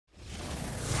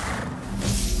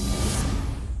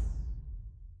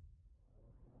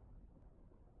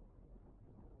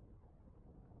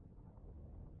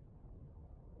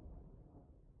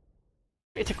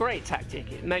It's a great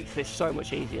tactic. It makes this so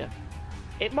much easier.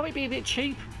 It might be a bit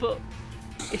cheap, but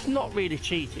it's not really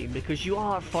cheating because you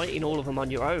are fighting all of them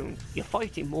on your own. You're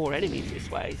fighting more enemies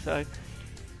this way, so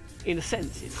in a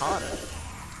sense it's harder.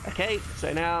 Okay,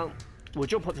 so now we'll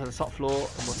jump up to the top floor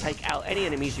and we'll take out any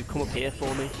enemies who come up here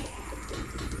for me.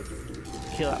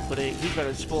 Kill that buddy. He's going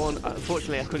to spawn.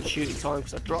 Unfortunately, I couldn't shoot in time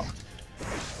because I dropped.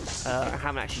 I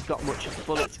haven't actually got much of the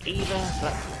bullets either, so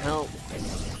that can help.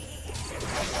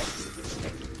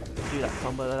 Do that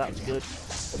combo though, that was good.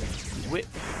 He's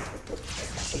whipped.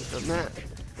 She's done that.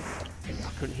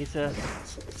 I couldn't hit her.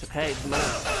 It's okay, it doesn't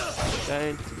matter.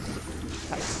 Going.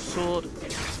 Attack with the sword.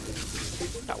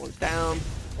 That one's down.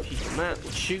 She's done that.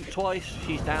 We'll shoot twice.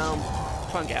 She's down.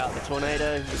 Try and get out of the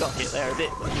tornado. We got hit there a bit,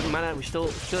 but it doesn't matter. We're still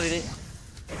in it.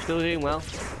 Still doing well.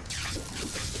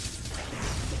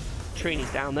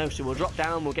 Trini's down though, so we'll drop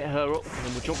down, we'll get her up, and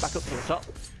then we'll jump back up to the top.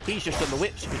 He's just on the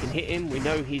whip, so we can hit him. We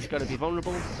know he's going to be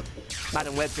vulnerable.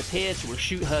 Madam Web's appeared, so we'll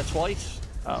shoot her twice.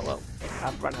 Oh well,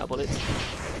 I've run out of bullets.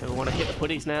 So we want to hit the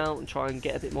putties now and try and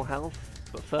get a bit more health.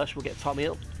 But first we'll get Tommy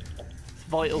up. It's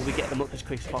vital we get them up as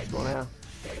quick as possible now.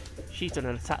 She's done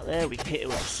an attack there, we can hit her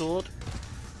with a sword.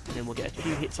 And then we'll get a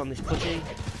few hits on this putty.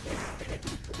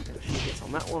 And a few hits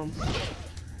on that one.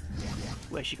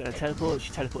 Where's she going to teleport?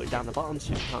 She teleported down the bottom,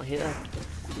 so we can't hit her.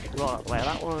 Right out of the way of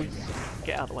that one.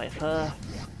 Get out of the way of her.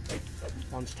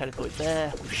 One's teleported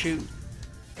there. We'll shoot.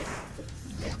 I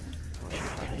should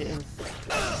try to hit him.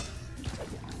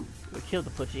 We killed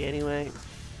the putty anyway.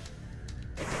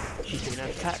 She's doing an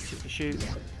attack, so we can shoot.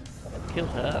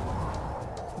 Killed her.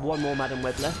 One more Madam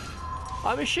Web left.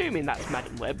 I'm assuming that's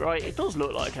Madam Web, right? It does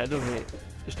look like her, doesn't it?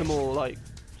 Just a more, like,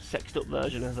 sexed up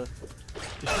version of her.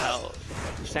 Just how,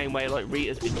 the same way like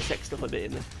Rita's been sexed up a bit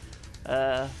in this.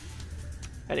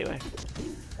 Anyway.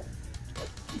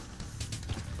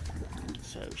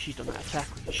 So she's done that attack.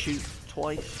 We can shoot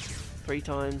twice, 3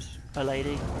 times. A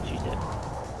lady. She's dead.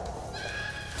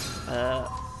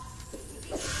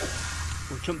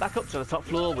 We'll jump back up to the top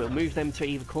floor. We'll move them to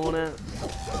either corner.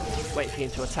 Wait for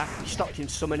him to attack. We stopped him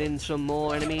summoning some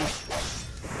more enemies.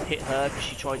 Hit her because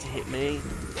she tried to hit me.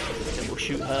 Then we'll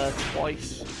shoot her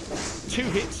twice. 2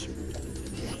 hits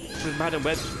with Madam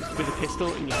Web with a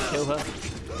pistol and you can kill her.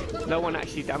 No one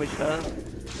actually damaged her.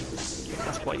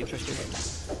 That's quite interesting.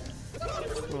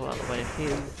 We're out of the way of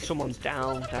him. Someone's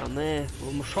down there.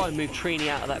 We'll try and move Trini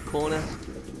out of that corner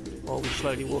while we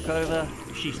slowly walk over.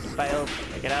 If she's failed,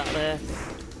 get out of there.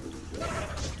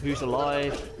 Who's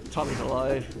alive? Tommy's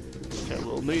alive. So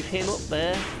we'll move him up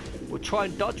there. We'll try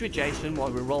and dodge with Jason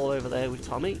while we roll over there with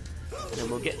Tommy. And then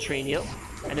we'll get Trini up.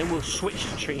 And then we'll switch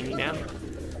to Trini now,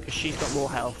 because she's got more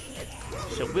health.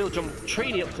 So we'll jump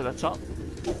Trini up to the top,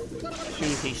 as soon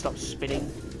as he stops spinning.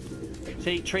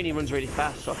 See, Trini runs really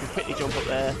fast, so I can quickly jump up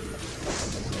there.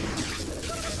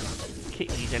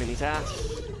 Kick these enemies' ass.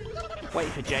 Wait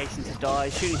for Jason to die.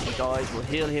 As soon as he dies, we'll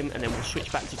heal him, and then we'll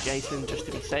switch back to Jason, just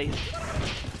to be safe.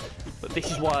 But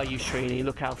this is why I use Trini.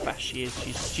 Look how fast she is.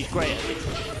 She's great at this.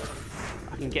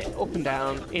 I can get up and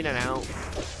down, in and out,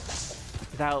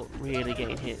 without really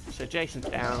getting hit. So Jason's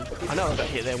down. I know I got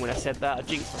hit there when I said that. I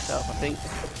jinxed myself, I think.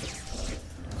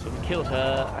 So we killed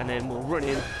her, and then we'll run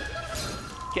in,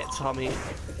 get Tommy,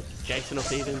 Jason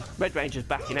up even. Red Ranger's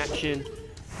back in action.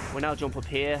 We'll now jump up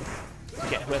here, and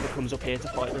get whoever comes up here to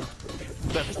fight them.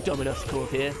 Whoever's dumb enough to come up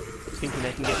here, thinking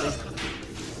they can get me.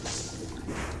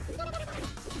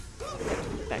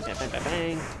 Bang, bang, bang, bang,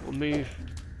 bang. We'll move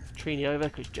Trini over,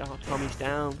 because Tommy's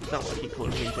down. I don't want to keep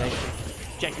calling him Jason.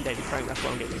 Jason David Frank, that's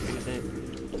what I'm getting things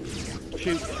in.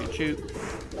 Shoot, shoot, shoot.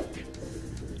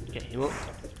 Get him up.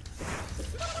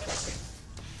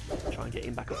 Try and get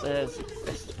him back up there as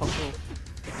best as possible.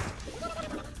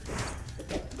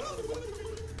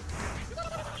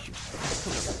 Shoot.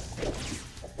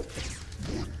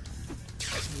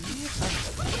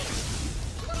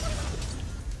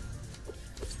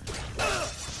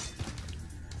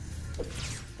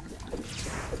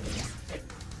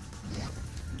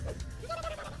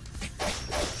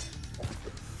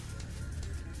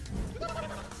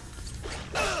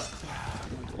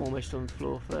 Almost on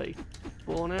floor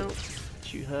 34 now.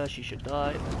 Shoot her, she should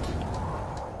die.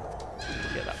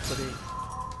 Get that putty.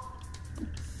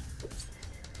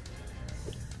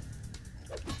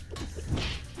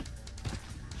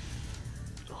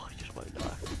 Oh, he just won't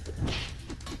die.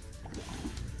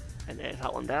 And there's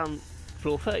that one down.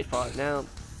 Floor 35 now.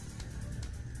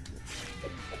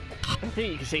 I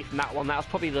think you can see from that one, that was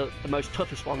probably the most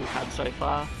toughest one we've had so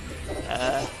far.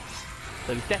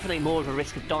 There's definitely more of a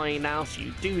risk of dying now, so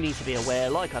you do need to be aware,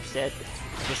 like I've said,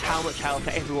 just how much health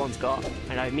everyone's got,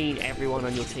 and I mean everyone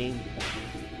on your team.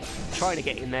 trying to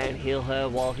get in there and heal her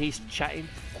while he's chatting.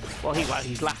 Well,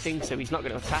 he's laughing, so he's not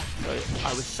going to attack. So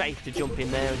I was safe to jump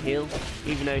in there and heal,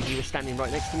 even though he was standing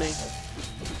right next to me.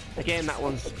 Again, that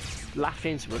one's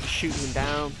laughing, so we'll just shoot him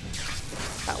down.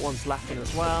 That one's laughing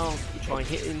as well. We'll try and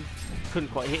hit him. Couldn't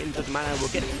quite hit him, doesn't matter. We'll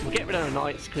get rid of the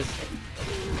knights because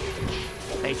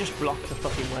they just block the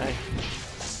fucking way.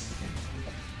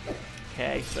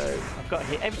 Okay, so I've got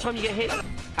hit. Every time you get hit,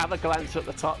 have a glance at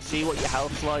the top, see what your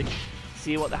health's like,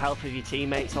 see what the health of your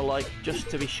teammates are like, just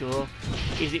to be sure.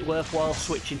 Is it worthwhile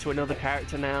switching to another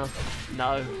character now?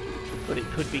 No, but it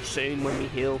could be soon when we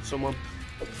heal someone.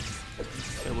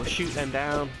 So we'll shoot them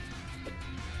down.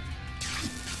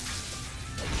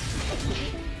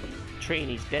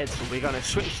 Trini's dead, so we're going to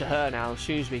switch to her now as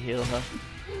soon as we heal her.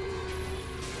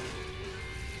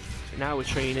 So now we're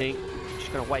Trini. I'm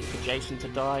just going to wait for Jason to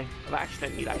die. I've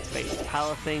accidentally activated the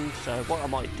power thing, so what I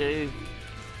might do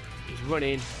is run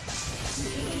in,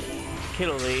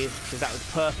 kill all these, because that was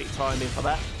perfect timing for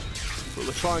that. But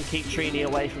we'll try and keep Trini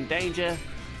away from danger.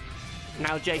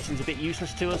 Now Jason's a bit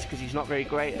useless to us because he's not very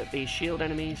great at these shield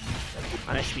enemies,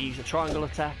 unless we use a triangle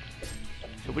attack.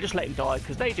 So we'll just let him die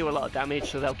because they do a lot of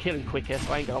damage, so they'll kill him quicker,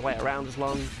 so I ain't gonna wait around as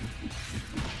long.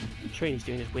 Trini's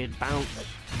doing this weird bounce.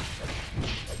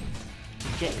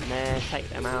 Get in there, take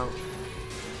them out.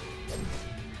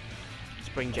 Let's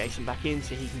bring Jason back in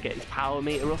so he can get his power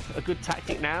meter up. A good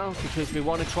tactic now, because we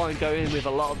want to try and go in with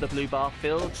a lot of the blue bar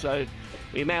filled, so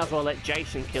we may as well let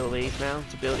Jason kill these now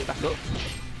to build it back up.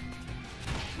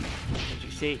 As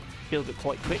you see, build it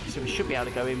quite quick, so we should be able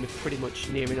to go in with pretty much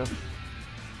near enough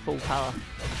full power,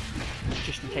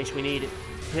 just in case we need it.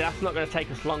 That's not going to take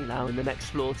us long now in the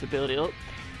next floor to build it up.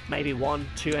 Maybe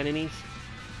 1-2 enemies.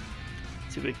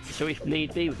 So if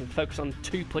need be, we can focus on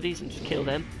 2 putties and just kill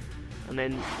them. And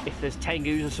then if there's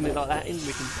Tengus or something like that in,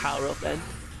 we can power up then.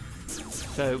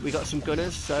 So we got some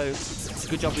gunners, so it's a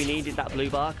good job we needed that blue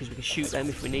bar because we can shoot them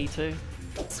if we need to.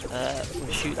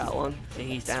 We'll shoot that one, so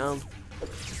he's down.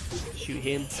 Shoot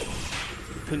him.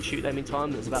 Couldn't shoot them in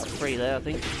time, there's about 3 there I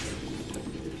think.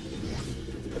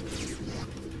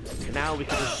 So now we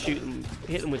can just shoot them,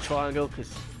 hit them with triangle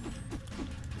because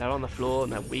they're on the floor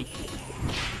and they're weak.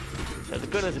 So the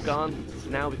gunners are gone, so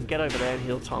now we can get over there and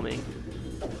heal Tommy.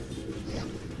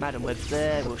 Madam Web's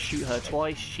there, we'll shoot her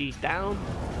twice, she's down.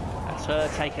 That's her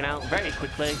taken out very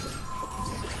quickly.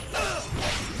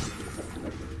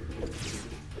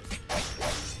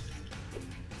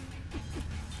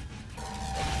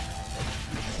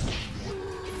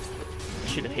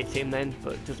 Should have hit him then,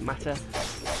 but it doesn't matter.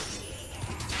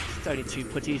 It's only 2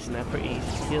 putties and they're pretty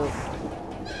easy to kill.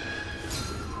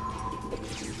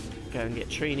 Go and get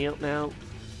Trini up now.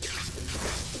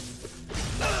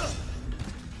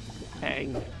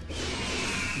 Bang.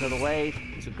 Another wave.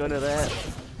 There's a gunner there.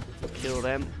 Kill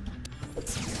them.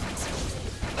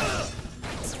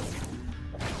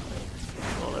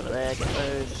 All over there, get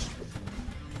those.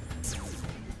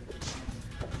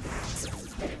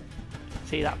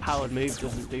 See, that powered move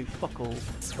doesn't do fuck all.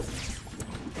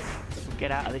 We'll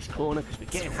get out of this corner because we're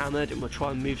getting hammered, and we'll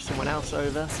try and move someone else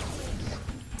over.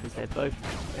 Because they both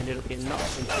ended up getting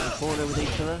knocked into the corner with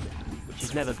each other, which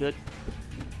is never good.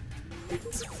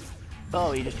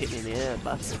 Oh, he just hit me in the air,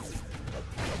 bastard.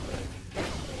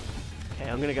 Okay,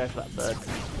 I'm gonna go for that bird.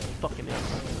 He's fucking me up.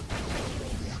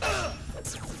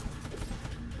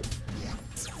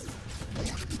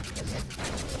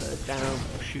 Bird's down.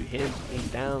 I'll shoot him. He's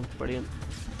down. Brilliant.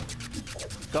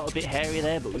 Got a bit hairy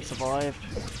there, but we survived.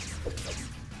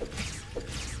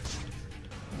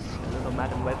 Another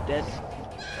Madam Web dead.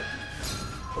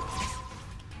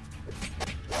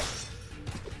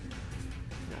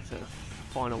 That's a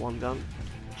final one done.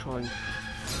 Try and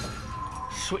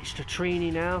switch to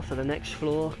Trini now for the next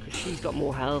floor because she's got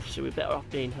more health, so we're better off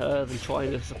being her than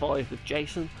trying to survive with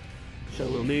Jason. So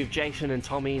we'll move Jason and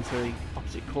Tommy into the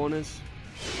opposite corners,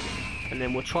 and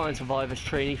then we'll try and survive as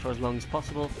Trini for as long as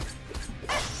possible.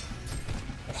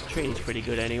 Trini's pretty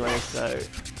good anyway, so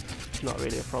it's not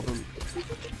really a problem.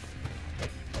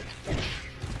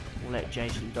 We'll let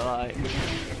Jason die.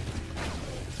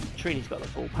 Trini's got the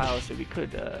full power, so we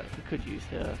could use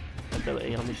her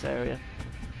ability on this area.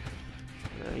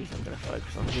 He's not going to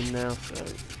focus on him now, so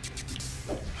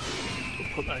we'll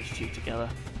put those 2 together.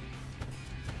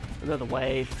 Another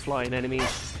wave, flying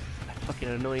enemies, fucking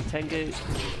annoying Tengu.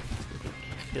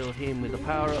 Kill him with the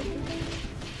power up.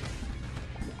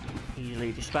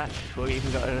 Easily dispatched before we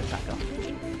even got an attack off.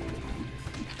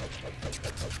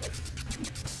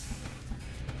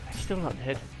 They're still not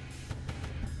dead.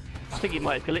 I think it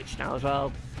might have glitched now as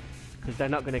well, because they're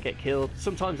not going to get killed.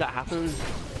 Sometimes that happens.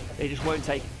 They just won't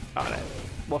take, I don't know,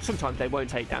 well, sometimes they won't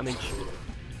take damage.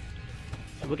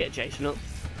 So we'll get Jason up,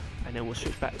 and then we'll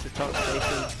switch back to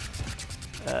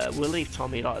Jason. We'll leave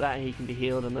Tommy like that, and he can be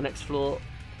healed on the next floor.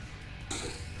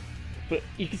 But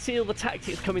you can see all the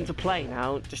tactics come into play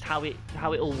now, just how it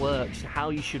all works, how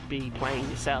you should be playing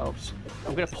yourselves.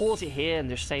 I'm going to pause it here and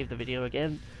just save the video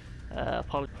again.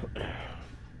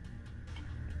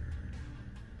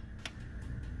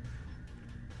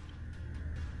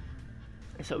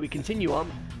 So we continue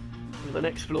on with the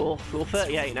next floor, floor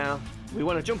 38 now. We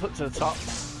want to jump up to the top,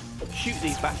 shoot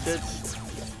these bastards,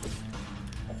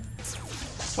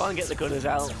 try and get the gunners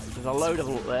out. There's a load of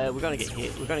them up there. We're going to get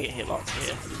hit. We're going to get hit lots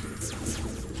here.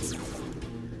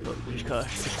 But we just gotta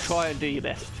try and do your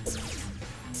best.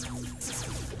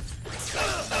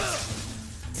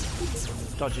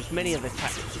 Dodge as many of the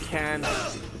attacks as you can.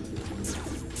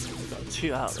 We've got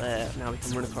 2 out there. Now we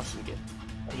can run across and get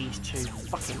these 2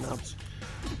 fucking nubs.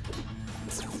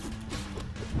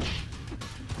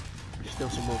 Still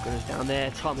some more gunners down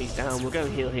there. Tommy's down. We'll go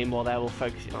and heal him while they're all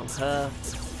focusing on her.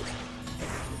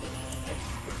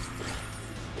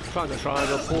 Triangle,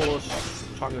 triangle, pause.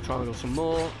 Triangle, triangle some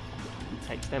more.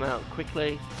 Takes them out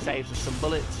quickly. Saves us some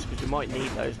bullets, because we might need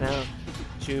those now.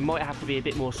 So we might have to be a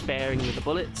bit more sparing with the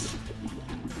bullets,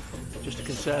 just to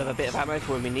conserve a bit of ammo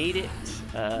for when we need it.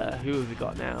 Who have we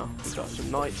got now? We've got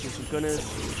some knights and some gunners.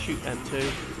 We'll shoot them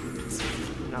too.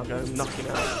 Now go knock him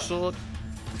out with the sword.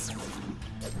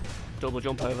 Double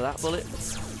jump over that bullet.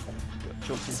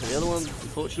 Jump into the other one,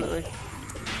 unfortunately.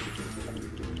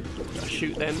 Gotta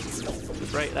shoot them to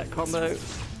break that combo.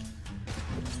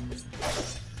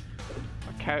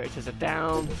 Our characters are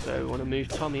down, so we want to move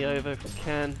Tommy over if we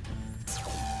can. It's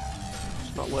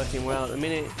not working well at the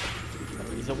minute.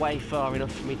 He's away far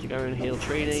enough for me to go and heal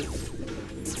Trini.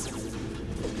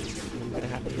 I'm going to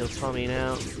have to heal Tommy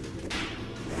now.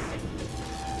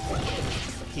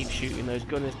 Keep shooting those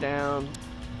gunners down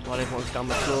while everyone's down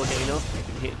the floor getting up. You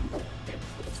can hit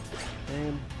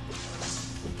them.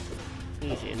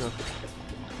 Easy enough.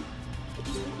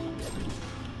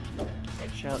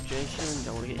 Shout Jason,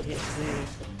 don't want to get hit here.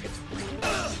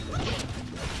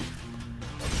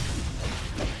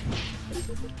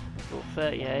 Got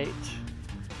 38.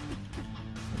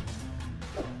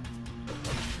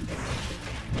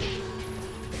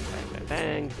 Bang, bang,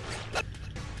 bang.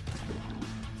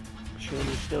 Sure,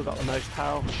 we've still got the most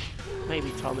health.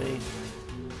 Maybe Tommy.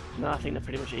 No, I think they're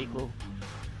pretty much equal.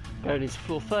 Going into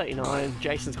floor 39.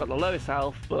 Jason's got the lowest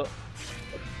health, but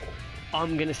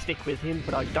I'm going to stick with him,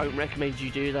 but I don't recommend you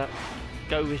do that.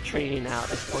 Go with Trini now at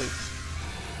this point.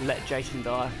 Let Jason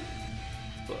die.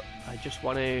 But I just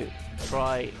want to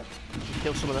try to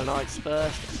kill some of the knights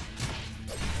first,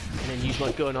 and then use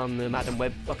my gun on the Madam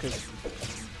Web fuckers.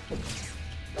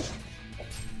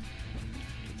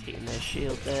 Just hitting their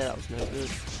shield there, that was no good.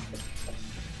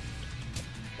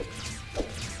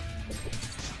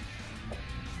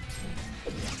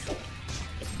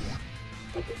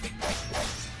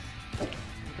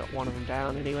 Got one of them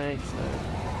down anyway, so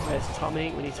where's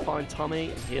Tommy? We need to find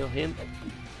Tommy and heal him.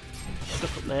 He's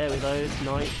stuck up there with those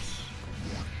knights.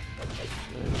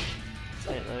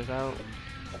 So take those out.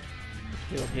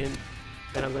 Heal him.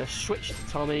 Then I'm going to switch to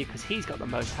Tommy because he's got the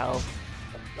most health.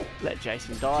 Let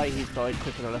Jason die. He's died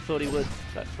quicker than I thought he would. So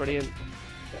that's brilliant.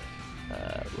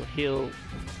 We'll heal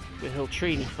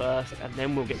Trini first, and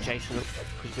then we'll get Jason up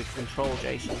because we can control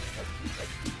Jason.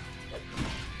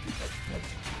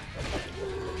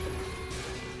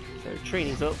 So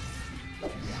Trini's up,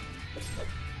 and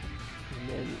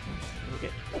then we'll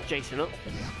get Jason up,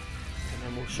 and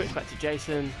then we'll switch back to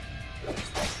Jason, then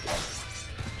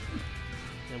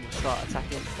we'll start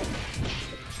attacking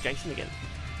Jason again.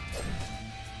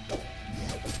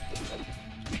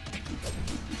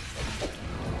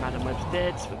 Madam Web's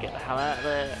dead, so we'll get the hell out of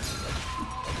there.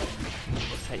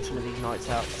 We'll take some of these knights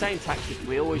out. Same tactic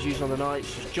we always use on the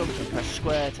knights, just jump and press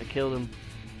square to kill them.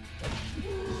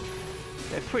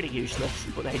 They're pretty useless,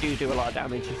 but they do a lot of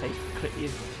damage if they clip you.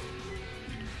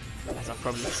 As I've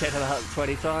probably said about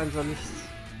 20 times on this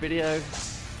video.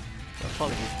 So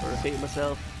apologies for repeating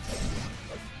myself.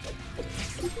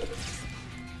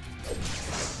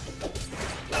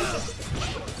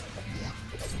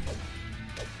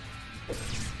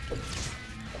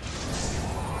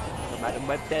 Madam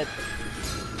Web dead.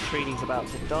 Trini's about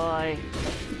to die.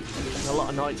 There's a lot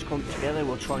of knights come together.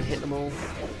 We'll try and hit them all.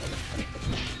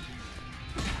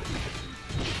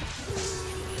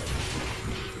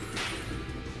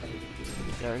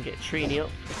 Go and get Trini up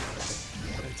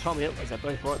and Tommy up because they're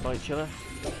both right by each other.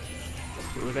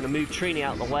 But we're going to move Trini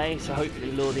out of the way, so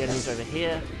hopefully lure the enemies over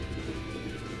here.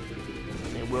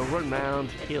 And then we'll run round,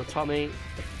 heal Tommy,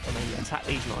 and then attack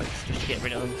these knights just to get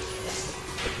rid of them.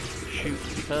 Shoot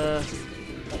her.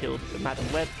 killed the Madam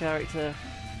Web character.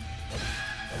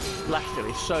 Blaster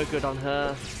is so good on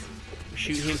her.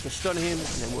 Shoot him to stun him, and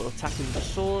then we'll attack him with the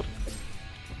sword.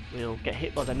 We'll get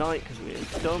hit by the knight because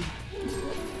we're dumb.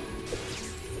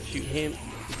 Shoot him.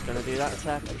 He's going to do that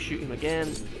attack. We'll shoot him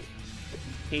again.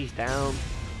 He's down.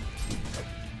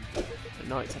 The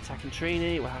knight's attacking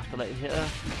Trini. We'll have to let him hit her.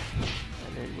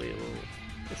 And then we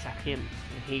will attack him.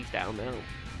 And he's down now.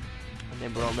 And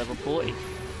then we're on level 40.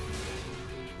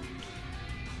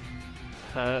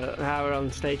 Now we're on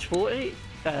stage 40.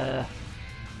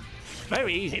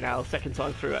 Very easy now, second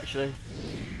time through actually.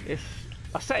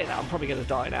 I say that, I'm probably going to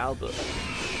die now, but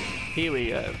here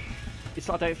we go.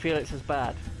 I don't feel it's as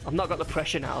bad. I've not got the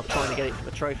pressure now of trying to get it for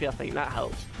the trophy, I think that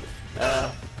helps.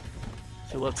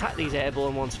 So we'll attack these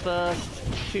airborne ones first.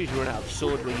 As soon as we run out of the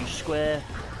sword, we'll use square.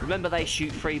 Remember they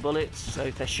shoot 3 bullets, so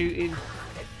if they're shooting,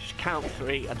 just count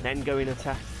 3 and then go in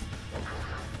attack.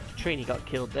 Trini got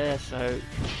killed there, so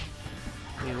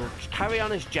we will carry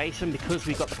on as Jason because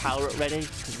we've got the power up ready,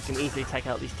 because we can easily take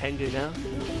out these Tengu now.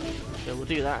 So we'll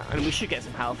do that, and we should get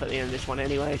some health at the end of this one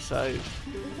anyway, so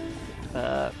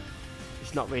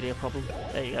it's not really a problem.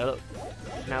 There you go, look.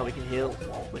 Now we can heal.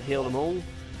 We'll heal them all,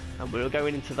 and we're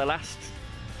going into the last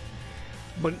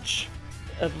bunch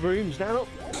of rooms now,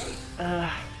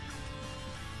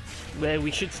 where we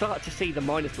should start to see the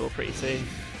Minotaur pretty soon.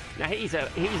 Now he's a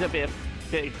bit of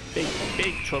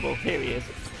big trouble. Here he is.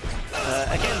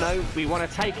 Again though, we want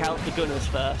to take out the gunners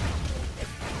first.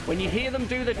 When you hear them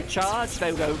do the charge,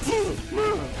 they'll go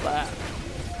like that.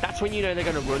 That's when you know they're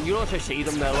going to run. You'll also see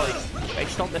them, they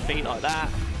stomp their feet like that.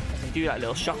 They do that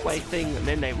little shockwave thing and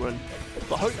then they run.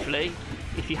 But hopefully,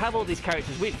 if you have all these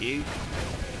characters with you,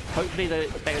 hopefully the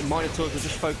Minotaurs will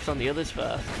just focus on the others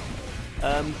first.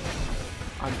 I'm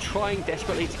trying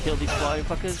desperately to kill these flying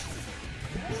fuckers.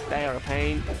 They are a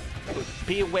pain. But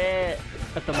be aware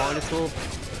of the Minotaur.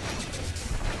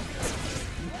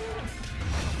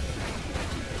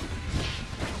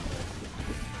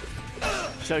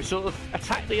 So sort of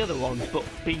attack the other ones, but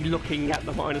be looking at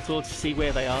the Minotaur to see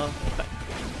where they are.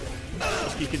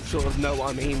 If you can sort of know what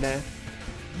I mean there.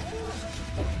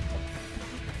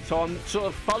 So I'm sort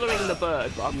of following the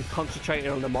bird, but I'm concentrating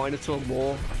on the Minotaur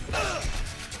more.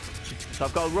 So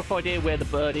I've got a rough idea where the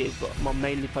bird is, but my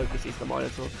mainly focus is the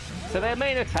Minotaur. So their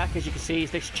main attack, as you can see,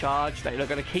 is this charge that they're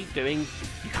going to keep doing.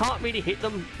 You can't really hit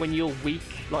them when you're weak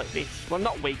like this. Well,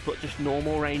 not weak, but just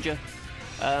normal ranger.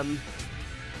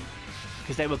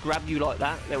 Because they will grab you like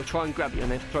that. They will try and grab you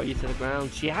and then throw you to the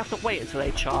ground. So you have to wait until they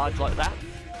charge like that.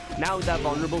 Now they're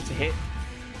vulnerable to hit.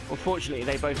 Unfortunately,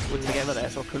 they both were together there,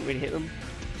 so I couldn't really hit them.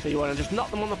 So you want to just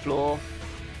knock them on the floor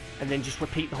and then just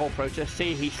repeat the whole process.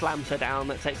 See, he slams her down.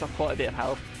 That takes off quite a bit of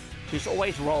health. So just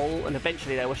always roll, and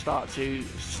eventually they will start to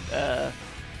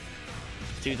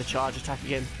do the charge attack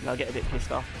again. And they'll get a bit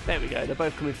pissed off. There we go. They're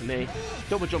both coming for me.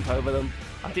 Double jump over them.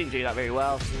 I didn't do that very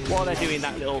well. While they're doing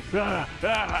that little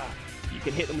you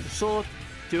can hit them with the sword,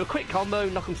 do a quick combo,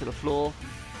 knock them to the floor.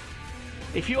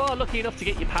 If you are lucky enough to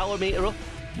get your power meter up,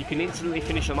 you can instantly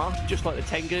finish them off, just like the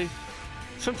Tengu.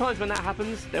 Sometimes when that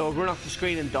happens, they will run off the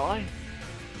screen and die.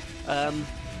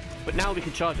 But now we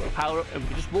can charge up the power up and we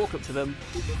can just walk up to them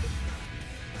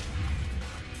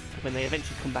when they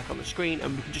eventually come back on the screen,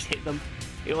 and we can just hit them.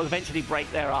 It will eventually break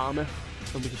their armour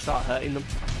and we can start hurting them.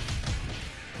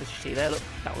 As you see there, look,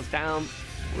 that one's down.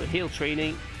 We'll heal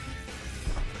Trini.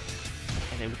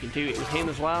 And then we can do it with him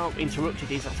as well. Interrupted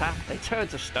his attack. They turned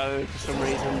to stone for some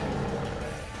reason.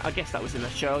 I guess that was in the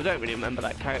show. I don't really remember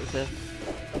that character.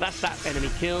 But that's that enemy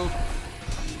killed.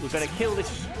 We're going to kill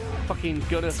this fucking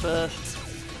gunner first.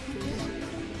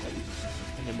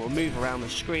 And then we'll move around the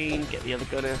screen, get the other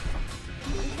gunner.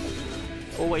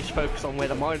 Always focus on where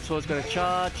the Minotaur is going to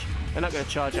charge. They're not going to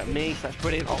charge at me, so that's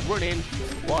brilliant. I'll run in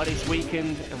while he's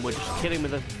weakened, and we'll just kill him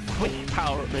with a quick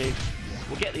power-up move.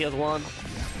 We'll get the other one,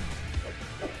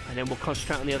 and then we'll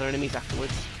concentrate on the other enemies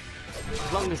afterwards.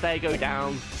 As long as they go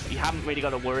down, you haven't really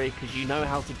got to worry, because you know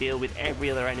how to deal with every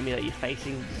other enemy that you're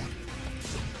facing.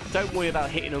 Don't worry about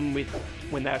hitting them with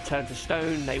when they're turned to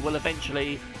stone. They will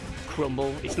eventually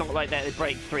crumble. It's not like they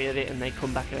break 3 of it and they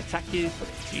come back and attack you.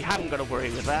 So you haven't got to worry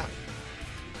with that.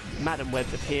 Madam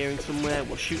Web's appearing somewhere.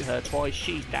 We'll shoot her twice.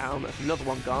 She's down. That's another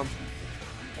one gone.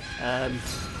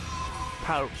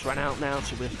 Power-ups ran out now,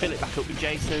 so we'll fill it back up with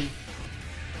Jason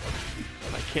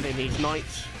by killing these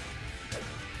knights.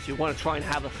 So you want to try and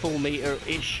have a full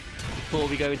meter-ish before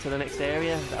we go into the next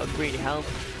area. That would really help.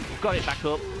 We've got it back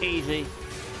up. Easy.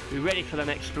 We're ready for the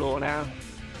next floor now.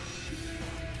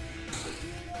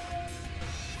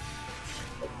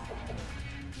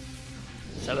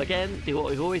 So again, do what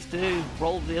we always do.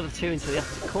 Roll the other 2 into the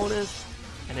opposite corners.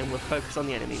 and then we'll focus on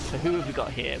the enemies. So who have we got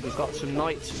here? We've got some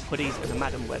knights, some putties, and a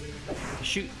madam web.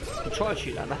 We'll try and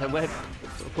shoot that madam web,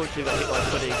 but unfortunately we got hit by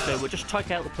a putty, so we'll just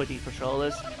take out the putty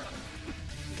patrollers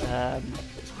as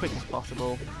quick as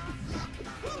possible.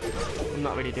 I'm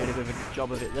not really doing a good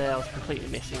job of it there, I was completely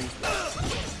missing.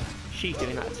 She's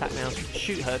doing that attack now, so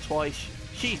shoot her twice.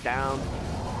 She's down,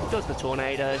 does the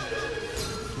tornado.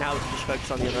 Now we can just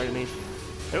focus on the other enemies.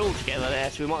 They're all together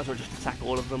there, so we might as well just attack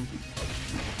all of them.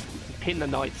 Pin the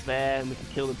knights there, and we can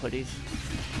kill the putties.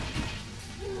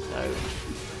 So,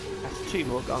 that's 2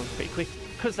 more gone pretty quick.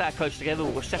 Because they're close together,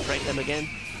 we'll separate them again.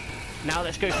 Now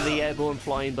let's go for the airborne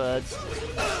flying birds.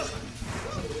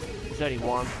 There's only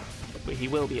one, but he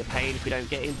will be a pain if we don't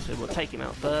get him, so we'll take him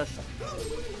out first.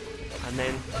 And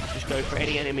then just go for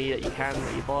any enemy that you can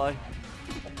that you buy.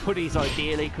 Putties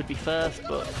ideally could be first,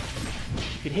 but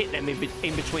you can hit them in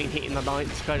between hitting the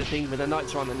knights kind of thing. When the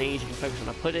knights are on the knees, you can focus on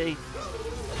a putty.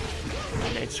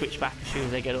 And then switch back as soon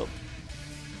as they get up.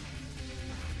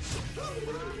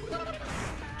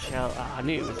 I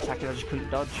knew it was attacking, I just couldn't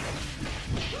dodge.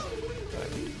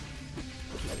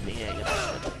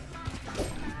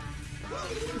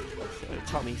 So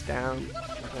Tommy's down,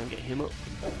 I'll go and get him up.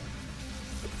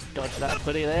 Dodge that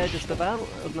putty there, just about,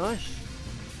 that was nice.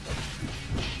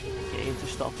 Get him to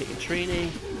stop hitting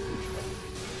Trini.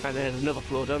 And then there's another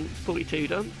floor done, 42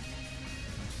 done.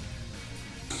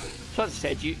 So as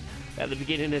I said, at the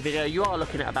beginning of the video, you are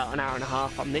looking at about an hour and a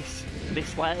half on this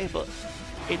way, but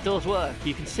it does work.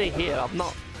 You can see here, I've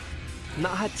not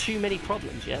had too many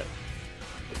problems yet.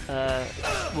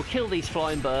 We'll kill these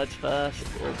flying birds first,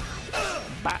 or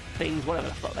bat things, whatever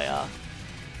the fuck they are.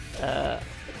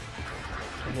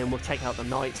 And then we'll take out the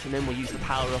knights, and then we'll use the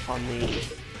power up on the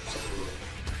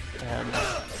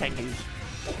Tengus.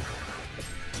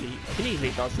 So you can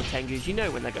easily dodge the Tengus. You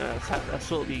know when they're going to attack. They'll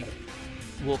sort of be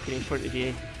walking in front of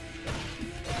you.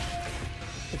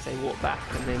 If they walk back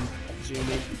and then zoom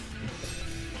in.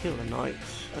 Kill the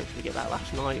knights. Hopefully get that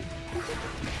last knight.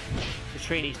 So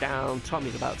Trini's down.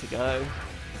 Tommy's about to go.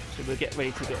 So we'll get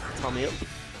ready to get Tommy up.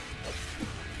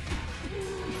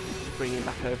 Bring him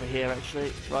back over here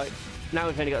actually. Right. Now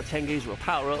we've only got the Tengus, we'll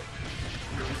power up.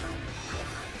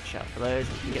 Watch out for those,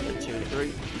 we can get them 2 in a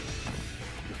group.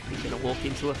 He's going to walk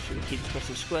into us, so we'll keep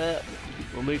pressing square.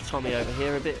 We'll move Tommy over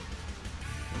here a bit.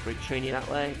 We'll bring Trini that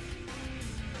way.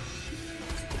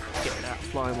 Get rid of that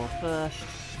flying one first.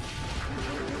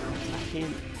 Attack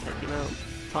him, take him out.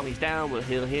 Tommy's down, we'll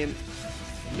heal him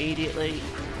immediately.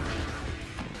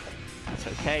 That's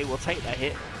okay, we'll take that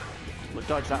hit. We'll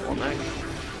dodge that one now.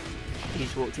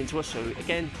 He's walked into us, so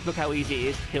again, look how easy it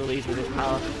is to kill these with his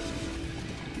power.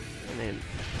 And then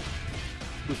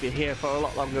we'll be here for a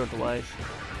lot longer otherwise.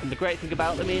 And the great thing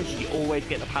about them is you always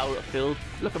get the power up filled.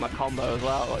 Look at my combo as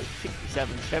well, like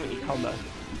 67, 70 combo.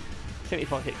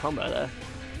 75 hit combo there.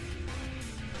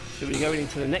 So we're going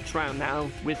into the next round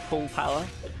now with full power,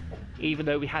 even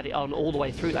though we had it on all the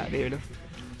way through that near enough.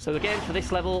 So again, for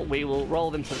this level, we will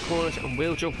roll them to the corners and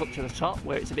we'll jump up to the top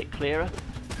where it's a bit clearer.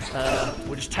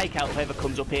 We'll just take out whoever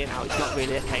comes up here now. It's not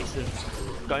really a case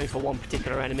of going for one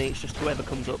particular enemy, it's just whoever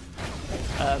comes up.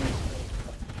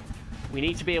 We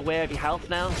need to be aware of your health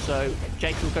now, so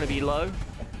Jason's going to be low.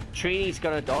 Trini's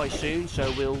going to die soon,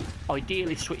 so we'll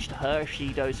ideally switch to her if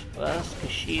she goes first,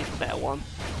 because she is the better one.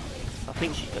 I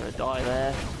think she's going to die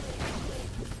there.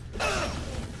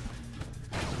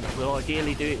 We'll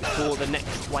ideally do it before the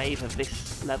next wave of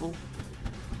this level.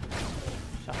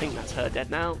 So I think that's her dead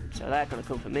now, so they're going to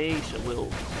come for me, so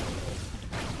we'll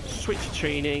switch to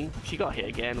Trini. She got hit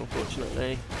again,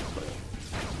 unfortunately, but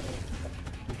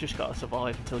we've just got to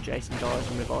survive until Jason dies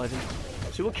and revive him.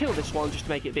 So we'll kill this one just to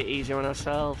make it a bit easier on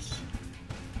ourselves,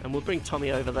 and we'll bring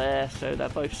Tommy over there so they're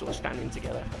both sort of standing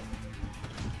together,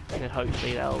 and then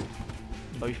hopefully they'll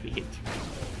both be hit.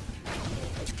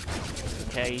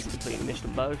 Okay, he's completely missed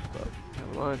them both, but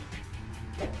never mind.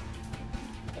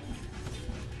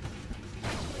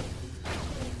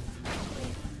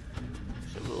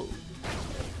 So we'll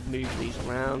move these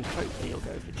around. Hopefully he'll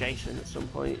go for Jason at some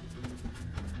point.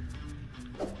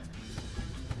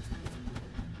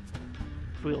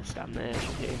 If we'll stand there,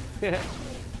 should he?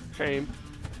 Shame.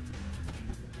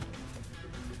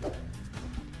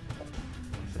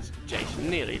 That's Jason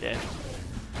nearly dead.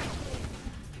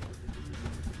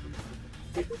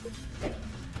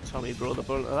 Tommy brought the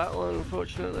brunt of that one,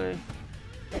 unfortunately.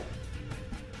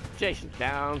 Jason's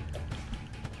down.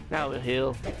 Now we'll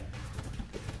heal.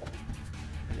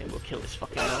 And then we'll kill this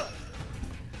fucking lot.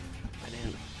 And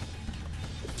then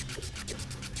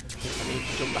I need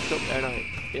to jump back up there now.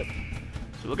 Yep.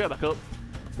 So we'll go back up,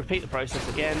 repeat the process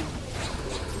again.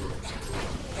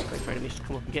 Wait for enemies to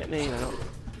come up and get me. They're not.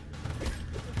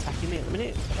 attacking me at the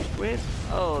minute. It's weird.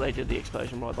 Oh, they did the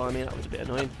explosion right by me. That was a bit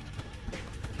annoying.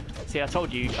 See, I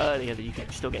told you earlier that you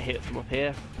could still get hit from up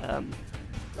here.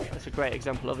 That's a great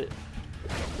example of it.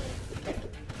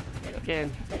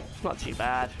 Again, it's not too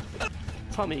bad.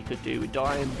 Tommy could do with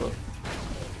dying, but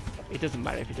it doesn't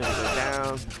matter if he doesn't go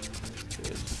down.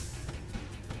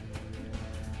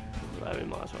 Well, we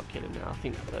might as well kill him now. I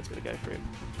think that bird's going to go for him.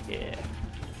 Yeah.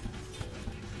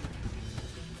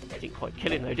 Didn't quite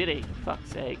kill him though, did he? For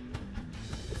fuck's sake.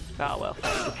 Ah well,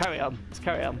 we'll carry on. Let's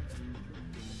carry on.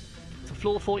 It's a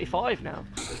floor 45 now.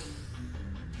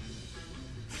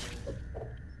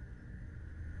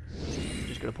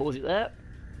 Just going to pause it there.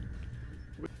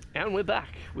 And we're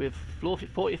back with floor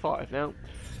 45 now.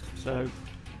 So,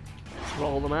 let's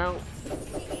roll them out.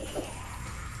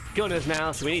 Gunners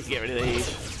now, so we need to get rid of these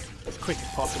as quick as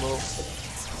possible.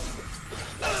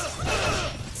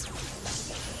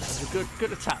 There's a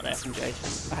good attack there from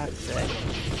Jason, I have to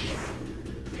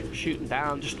say. Shoot them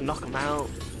down just to knock them out.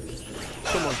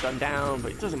 Someone's gone down,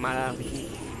 but it doesn't matter. We can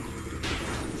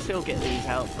still get these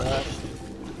out first.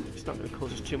 It's not going to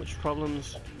cause us too much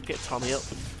problems. Get Tommy up.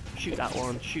 Shoot that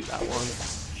one, shoot that one,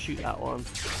 shoot that one.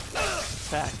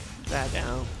 Attack, they're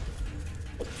down.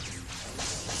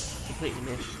 Completely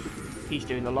missed. He's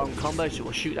doing the long combo, so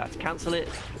we'll shoot that to cancel it.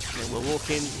 And then we'll walk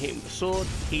in, hit him with the sword.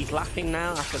 He's laughing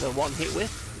now after the one hit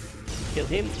whiff. Kill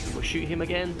him, we'll shoot him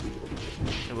again.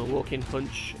 And we'll walk in,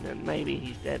 punch, and then maybe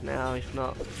he's dead now. If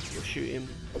not, we'll shoot him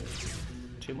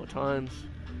 2 more times.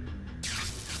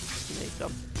 And he's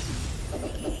done.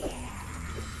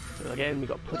 So again, we've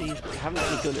got putties, but we haven't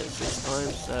got any gunners this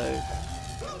time, so...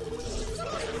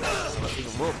 Got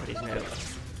even more putties now.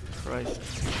 Christ.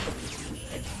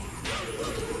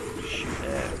 Shoot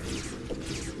there.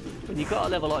 When you've got a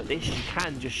level like this, you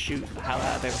can just shoot the hell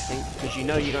out of everything, because you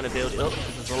know you're going to build it up,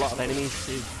 because there's a lot of enemies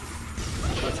to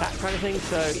attack kind of thing,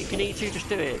 so if you need to, just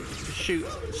do it. Just shoot,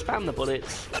 spam the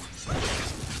bullets,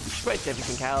 spreads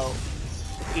everything out.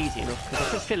 It's easy enough, because I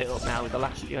can fill it up now with the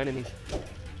last few enemies.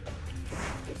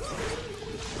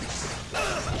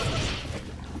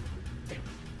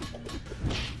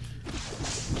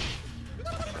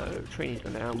 So Trini's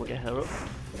gone down, we'll get her up.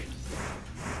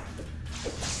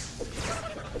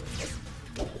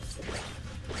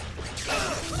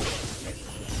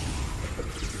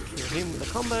 Kill him with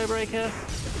a combo breaker.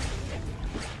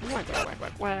 Whack, whack, whack,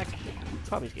 whack, whack.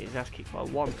 Tommy's getting his ass kicked by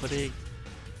one putty.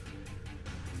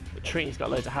 But Trini's got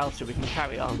loads of health, so we can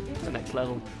carry on to the next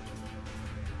level.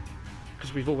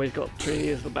 Because we've always got Trini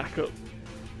as the backup.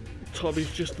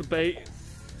 Tommy's just the bait.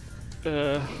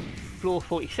 Floor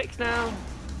 46 now.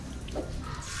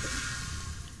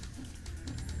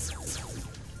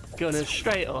 Gunners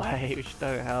straight away, which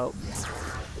don't help.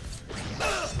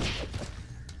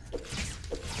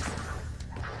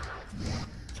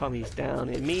 Tommy's down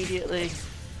immediately.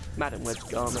 Madam Web's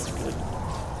gone, that's good.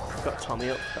 Got Tommy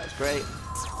up, that's great.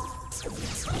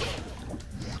 Let's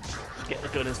get the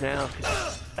gunners now,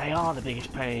 because they are the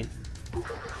biggest pain.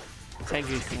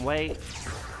 Tengus can wait.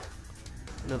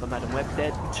 Another Madam Web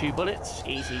dead, 2 bullets,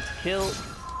 easy to kill.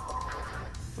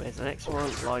 Where's the next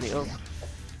one? Line it up.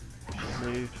 She's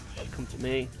moved, she's come to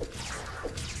me.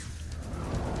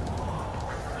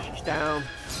 She's down.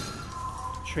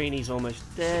 Trini's almost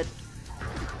dead.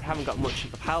 We haven't got much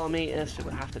of the power meter, so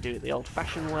we'll have to do it the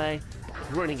old-fashioned way.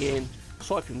 Running in,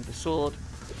 swiping with the sword,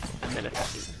 and then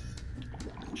attacking.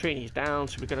 Trini's down,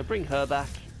 so we're going to bring her back,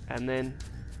 and then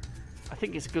I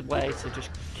think it's a good way to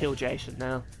just kill Jason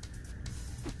now.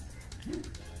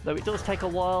 Though it does take a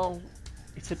while,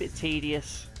 it's a bit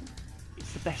tedious.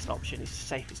 It's the best option, it's the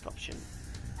safest option.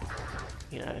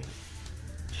 You know,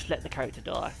 just let the character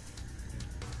die.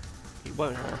 It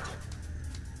won't hurt.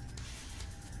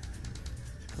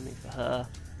 It's coming for her.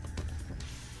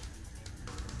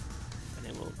 And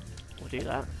then we'll do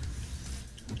that.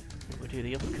 We'll do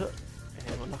the uppercut, and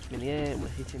then we'll knock him in the air and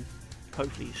we'll hit him.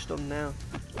 Hopefully he's stunned now.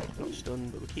 Not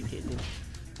stunned, but we'll keep hitting him.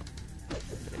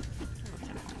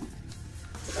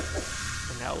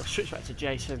 And now we'll switch back to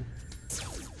Jason.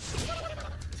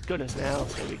 It's gunners now,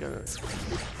 so we're going to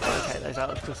try and take those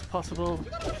out as quick as possible.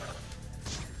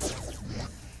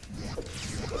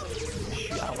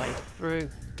 Shoot our way through.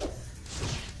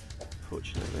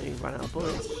 Fortunately, ran out of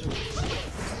bullets.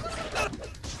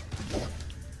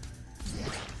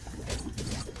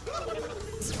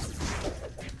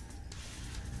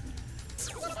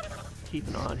 Keep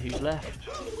an eye on who's left.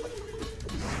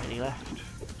 Any left.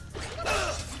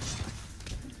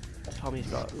 Tommy's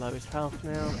got lowest health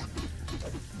now.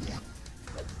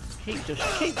 Keep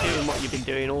doing what you've been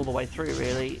doing all the way through,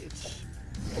 really. It's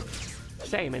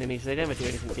same enemies, they never do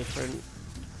anything different.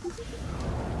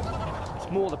 Let's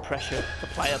more the pressure the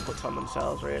player puts on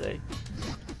themselves, really.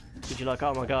 Because you're like,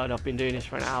 oh my god, I've been doing this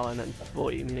for an hour and then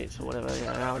 40 minutes or whatever, you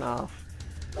know, an hour and a half.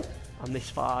 I'm this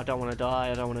far, I don't want to die,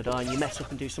 and you mess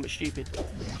up and do something stupid.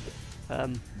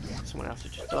 Someone else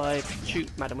has just died. Shoot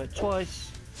Madam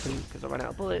twice, because I ran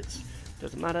out of bullets.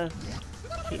 Doesn't matter.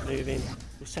 Keep moving.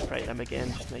 We'll separate them again,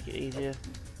 just to make it easier.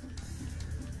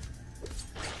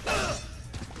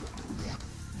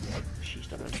 She's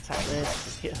done an attack there,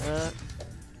 so hit her.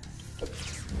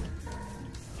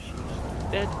 She's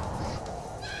dead.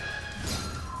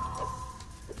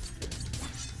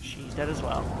 She's dead as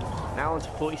well. Now on to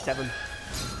 47.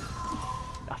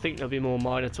 I think there'll be more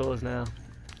Minotaurs now.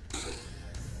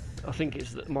 I think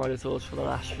it's the Minotaurs for the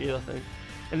last few, I think.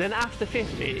 And then after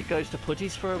 50, it goes to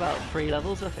Pudgies for about 3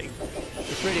 levels, I think.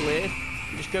 It's really weird.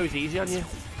 It just goes easy on you.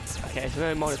 Okay, so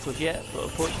no Minotaurs yet, but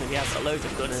unfortunately we have got loads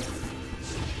of gunners.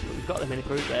 But we've got them in a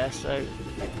group there, so...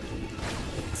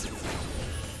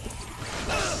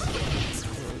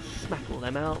 we'll smack all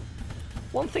them out.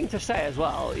 One thing to say as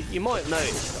well, you might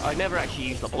notice, I never actually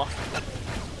use the block.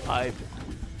 I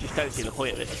just don't see the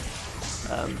point of it.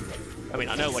 I mean,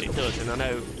 I know what it does, and I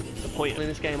know the point in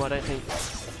this game, I don't think.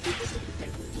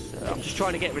 So I'm just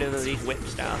trying to get rid of these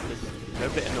whips now, because they're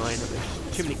a bit annoying.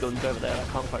 There's too many guns over there I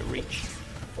can't quite reach.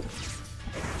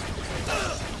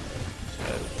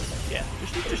 So, yeah,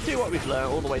 just do what we've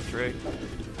learned all the way through.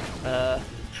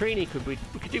 Trini, we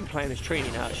could do playing as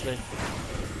Trini now, actually.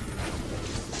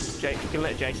 We can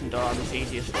let Jason die on this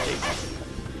easier stage.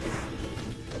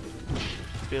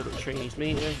 Build up Trini's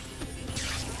meter.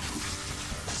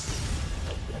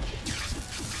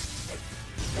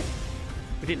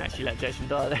 We didn't actually let Jason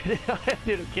die there. I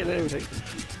didn't kill everything.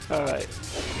 Alright.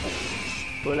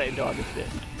 We'll let him die on this bit.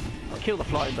 I'll kill the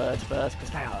flying birds first,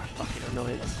 because they are a fucking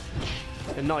annoyance.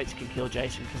 The knights can kill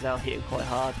Jason, because they'll hit him quite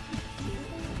hard.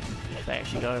 If they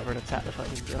actually go over and attack the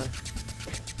fucking guy.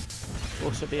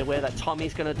 Also be aware that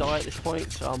Tommy's going to die at this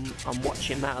point, so I'm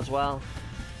watching that as well.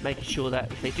 Making sure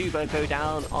that if they do both go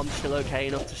down, I'm still okay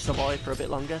enough to survive for a bit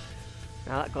longer.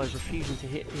 Now that guy's refusing to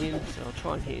hit him, so I'll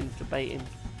try and hit him to bait him.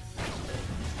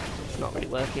 It's not really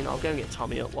working. I'll go and get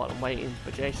Tommy up while I'm waiting for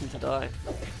Jason to die.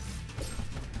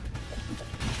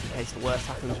 In case the worst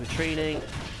happens with Trini.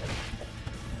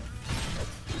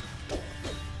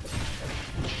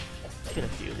 Kill a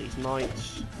few of these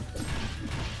knights.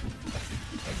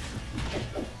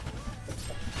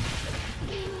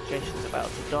 Jason's about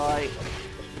to die.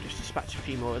 We'll just dispatch a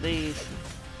few more of these.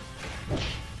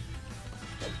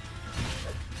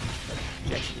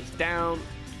 Jason is down.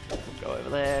 We'll go over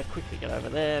there, quickly get over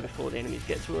there before the enemies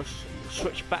get to us. We'll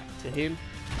switch back to him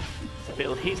to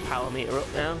build his power meter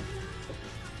up now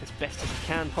as best as we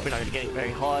can. Probably not going to get it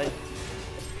very high.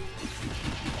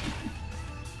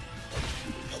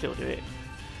 We'll still do it.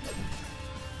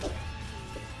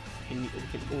 We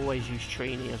can always use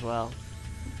Trini as well.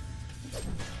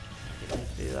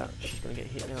 Do that. She's going to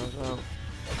get hit now as well.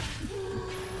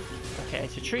 Okay,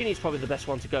 so Trini's probably the best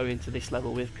one to go into this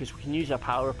level with, because we can use our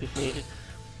power up if needed.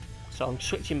 So I'm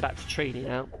switching back to Trini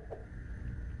now.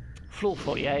 Floor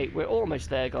 48, we're almost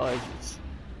there, guys.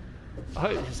 I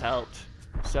hope this has helped.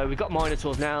 So we've got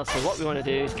Minotaurs now, so what we want to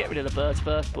do is get rid of the birds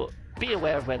first, but be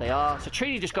aware of where they are. So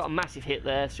Trini just got a massive hit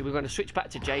there, so we're going to switch back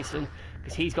to Jason,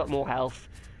 because he's got more health.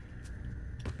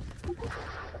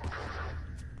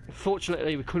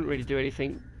 Unfortunately, we couldn't really do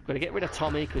anything. We're going to get rid of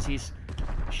Tommy because he's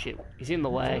in the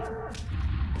way.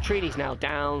 Trini's now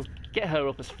down. Get her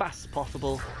up as fast as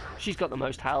possible. She's got the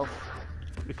most health.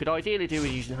 We could ideally do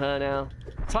with using her now.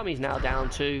 Tommy's now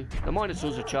down too. The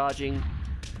Minotaurs are charging.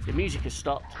 The music has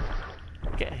stopped.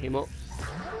 Get him up.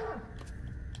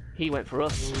 He went for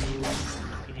us.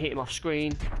 We can hit him off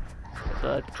screen. The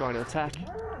bird trying to attack.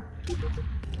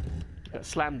 Got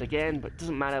slammed again, but it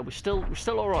doesn't matter. We're still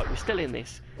all right. We're still in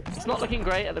this. It's not looking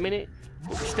great at the minute,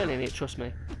 but we're still in it. Trust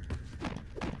me.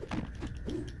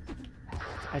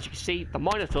 As you can see, the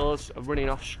Minotaurs are running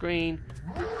off screen.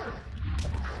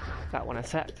 That one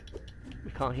attacked.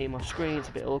 We can't hear him off screen. It's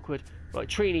a bit awkward. Right,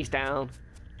 Trini's down.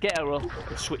 Get her up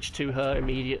and switch to her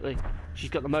immediately. She's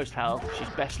got the most health. She's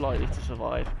best likely to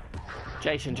survive.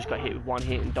 Jason just got hit with one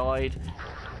hit and died.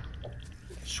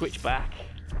 Switch back.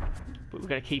 But we're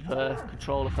going to keep her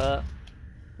control of her.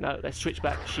 No, let's switch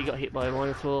back. She got hit by a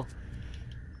Minotaur.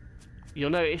 You'll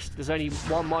notice there's only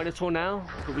one Minotaur now,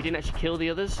 but we didn't actually kill the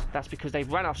others. That's because they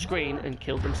ran off screen and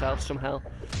killed themselves somehow.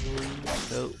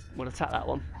 So we'll attack that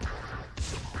one.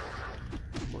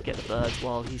 We'll get the birds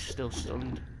while he's still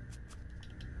stunned.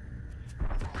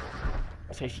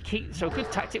 So if you keep, so a good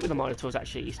tactic with the Minotaurs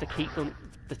actually is to keep them,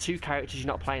 the two characters you're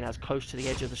not playing as, close to the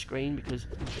edge of the screen, because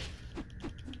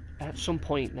at some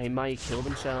point they may kill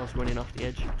themselves running off the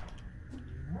edge.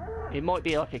 It might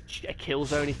be like a kill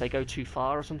zone if they go too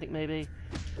far or something, maybe.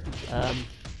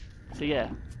 So yeah.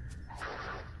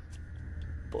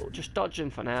 But we'll just dodge him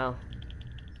for now.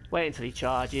 Wait until he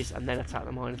charges and then attack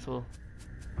the Minotaur.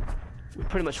 We're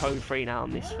pretty much home free now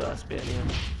on this first bit, yeah.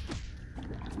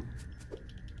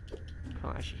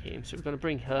 Can't actually hit him, so we're going to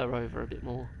bring her over a bit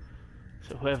more.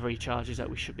 So whoever he charges at,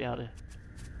 we should be able to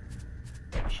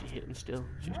actually hit him still.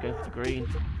 She's going for the green.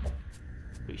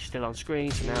 But he's still on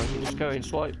screen, so now we can just go in,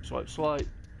 swipe, swipe, swipe.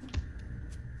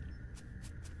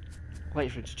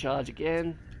 Wait for him to charge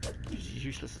again. Because he's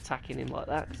useless attacking him like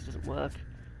that, because it doesn't work.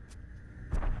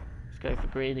 Let's go for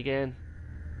green again.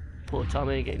 Poor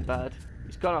Tommy, getting bad.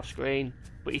 He's gone off screen,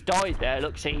 but he died there.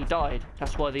 Look, see, he died.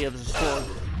 That's why the others are spawned.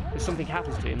 Because something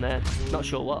happens to him there. Not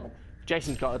sure what.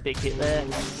 Jason's got a big hit there.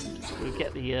 We'll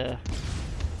get the,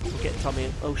 we'll get Tommy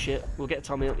up. Oh shit, we'll get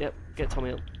Tommy up. Yep, get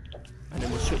Tommy up. And then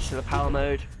we'll switch to the power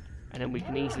mode, and then we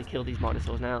can easily kill these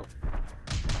Minotaurs now.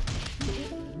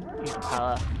 Use the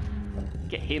power.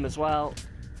 Get him as well.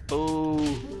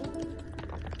 Ooh.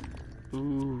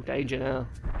 Ooh, danger now.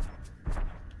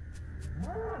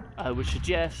 I would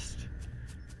suggest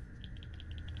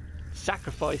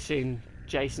sacrificing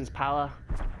Jason's power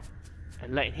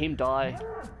and letting him die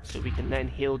so we can then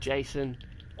heal Jason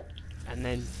and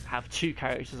then have two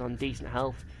characters on decent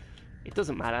health. It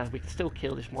doesn't matter, we can still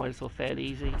kill this Minotaur fairly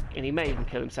easy, and he may even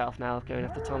kill himself now going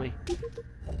after Tommy.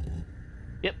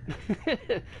 Yep.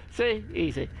 See?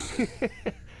 Easy.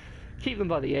 Keep them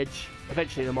by the edge.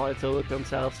 Eventually the Minotaur will kill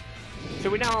themselves. So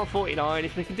we're now on 49.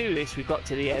 If we can do this, we've got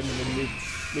to the end and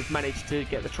we've managed to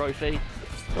get the trophy.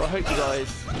 So I hope you guys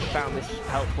found this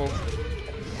helpful.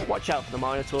 Watch out for the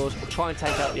Minotaurs, but try and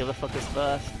take out the other fuckers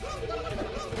first.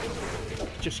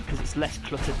 Just because it's less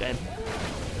cluttered then.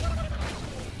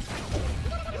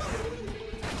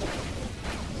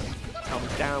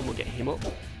 Tom's down, we'll get him up.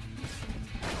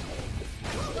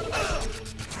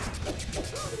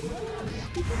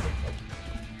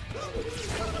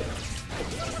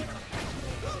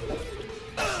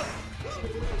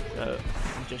 So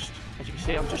I'm just, as you can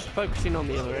see, I'm just focusing on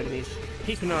the other enemies,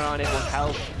 keeping an eye on everyone's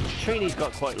health. Trini's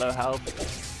got quite low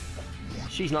health.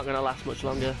 She's not going to last much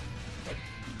longer.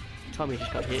 Tommy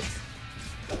just got hit.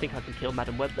 I think I can kill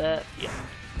Madam Web there. Yeah,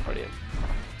 brilliant.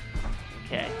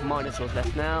 Okay, Minotaurs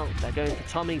left now. They're going for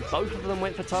Tommy. Both of them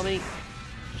went for Tommy.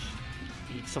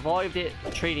 He survived it.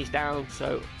 Trini's down,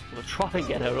 so we'll try and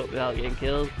get her up without getting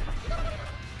killed.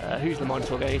 Who's the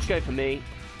Minotaur going? He's going for me.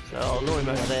 So I'll lure him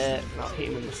over there, and I'll hit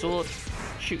him with my sword.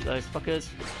 Shoot those fuckers.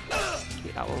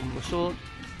 Hit that one with my sword.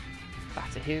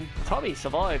 Batter him. Tommy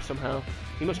survived somehow.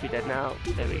 He must be dead now.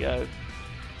 There we go.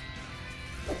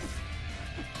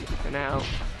 So now,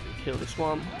 we'll kill this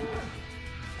one.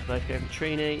 They're both going for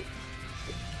Trini.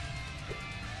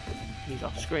 He's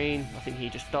off screen. I think he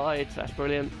just died, so that's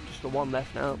brilliant. Just the one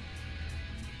left now.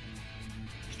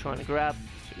 He's trying to grab,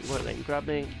 so he won't let him grab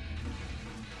me.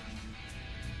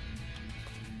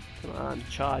 Come on,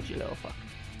 charge, you little fuck.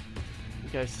 He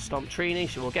goes to stomp Trini,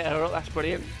 so we'll get her up. That's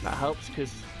brilliant. That helps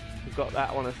because we've got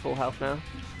that one at full health now.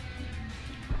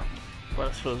 Well,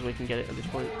 as full as we can get it at this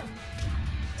point.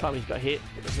 Tommy's got hit.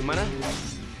 It doesn't matter.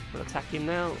 We'll attack him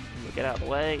now. And we'll get out of the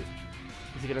way.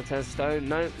 Is he going to turn to stone?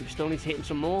 No, we still need to hit him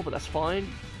some more, but that's fine.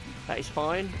 That is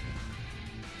fine.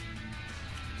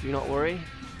 Do not worry.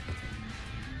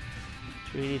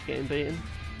 Trini's getting beaten.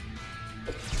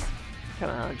 Come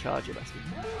on, charge it, bastard.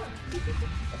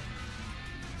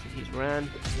 So he's ran.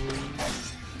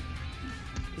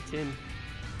 Hit him.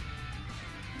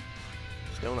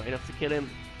 Still not enough to kill him.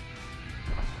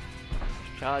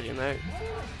 Just charging though.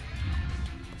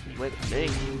 He went for me.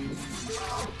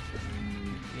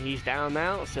 He's down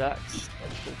now, so that's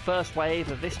the first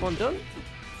wave of this one done.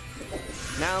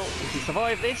 Now, if you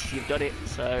survive this, you've done it,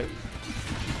 so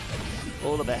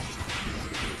all the best.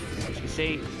 As you can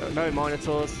see, there are no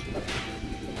Minotaurs.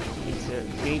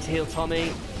 We need to heal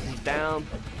Tommy. He's down.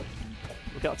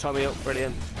 We've got Tommy up,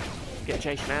 brilliant. Get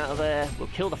Jason out of there. We'll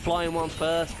kill the flying one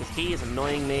first, because he is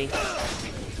annoying me.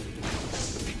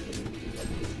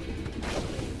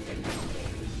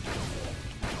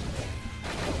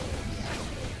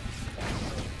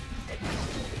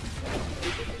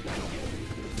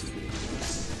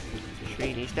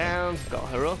 Trini's down, got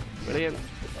her up, brilliant.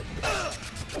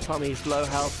 Tommy's low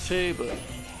health too, but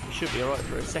he should be alright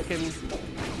for a second.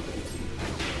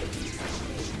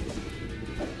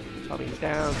 Tommy's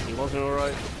down, he wasn't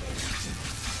alright.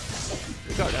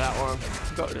 We got rid of that one,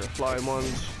 we got rid of the flying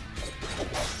ones.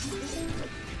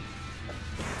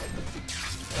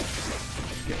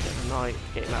 Get rid of the knight,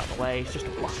 get him out of the way, it's just a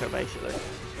blocker basically.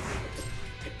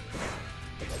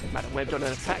 Madam Web done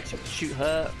an attack, so we can shoot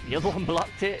her. The other one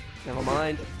blocked it. Never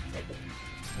mind.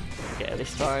 Get her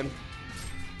this time.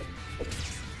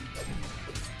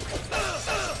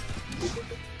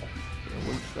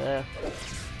 Once there.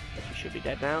 She should be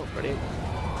dead now. Brilliant.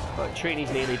 But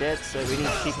Trini's nearly dead, so we need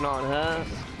to keep an eye on her.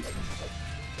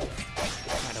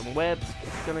 Madam Web's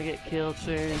gonna get killed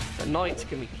soon. The Knight's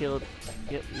gonna be killed.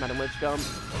 Yep, Madam Web's gone.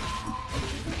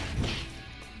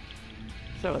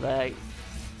 So are they.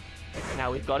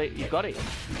 Now we've got it. You've got it.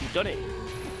 You've done it.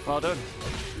 Well done.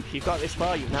 If you've got this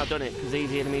far, you've now done it, because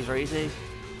easy enemies are easy.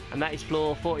 And that is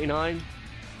floor 49.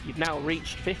 You've now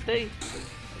reached 50.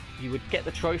 You would get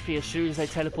the trophy as soon as they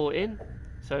teleport in.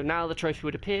 So now the trophy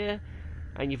would appear,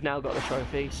 and you've now got the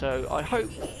trophy. So I hope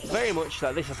very much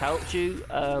that this has helped you.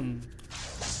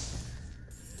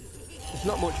 There's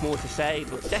not much more to say,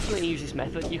 but definitely use this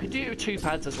method. You can do it with 2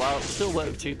 pads as well. Still work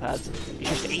with 2 pads. It's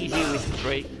just easier with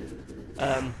 3.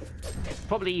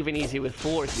 Probably even easier with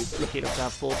 4 if you're lucky enough to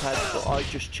have 4 pads. But I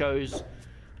chose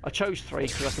 3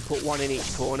 because I could put 1 in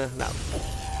each corner. That,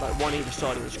 like 1 either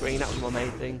side of the screen. That was my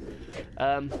main thing.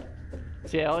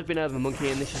 So yeah, I've been Monkey,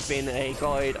 and this has been a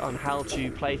guide on how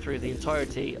to play through the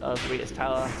entirety of RITA'S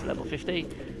Tower to level 50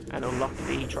 and unlock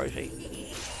the trophy.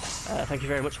 Thank you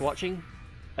very much for watching.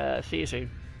 See you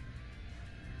soon.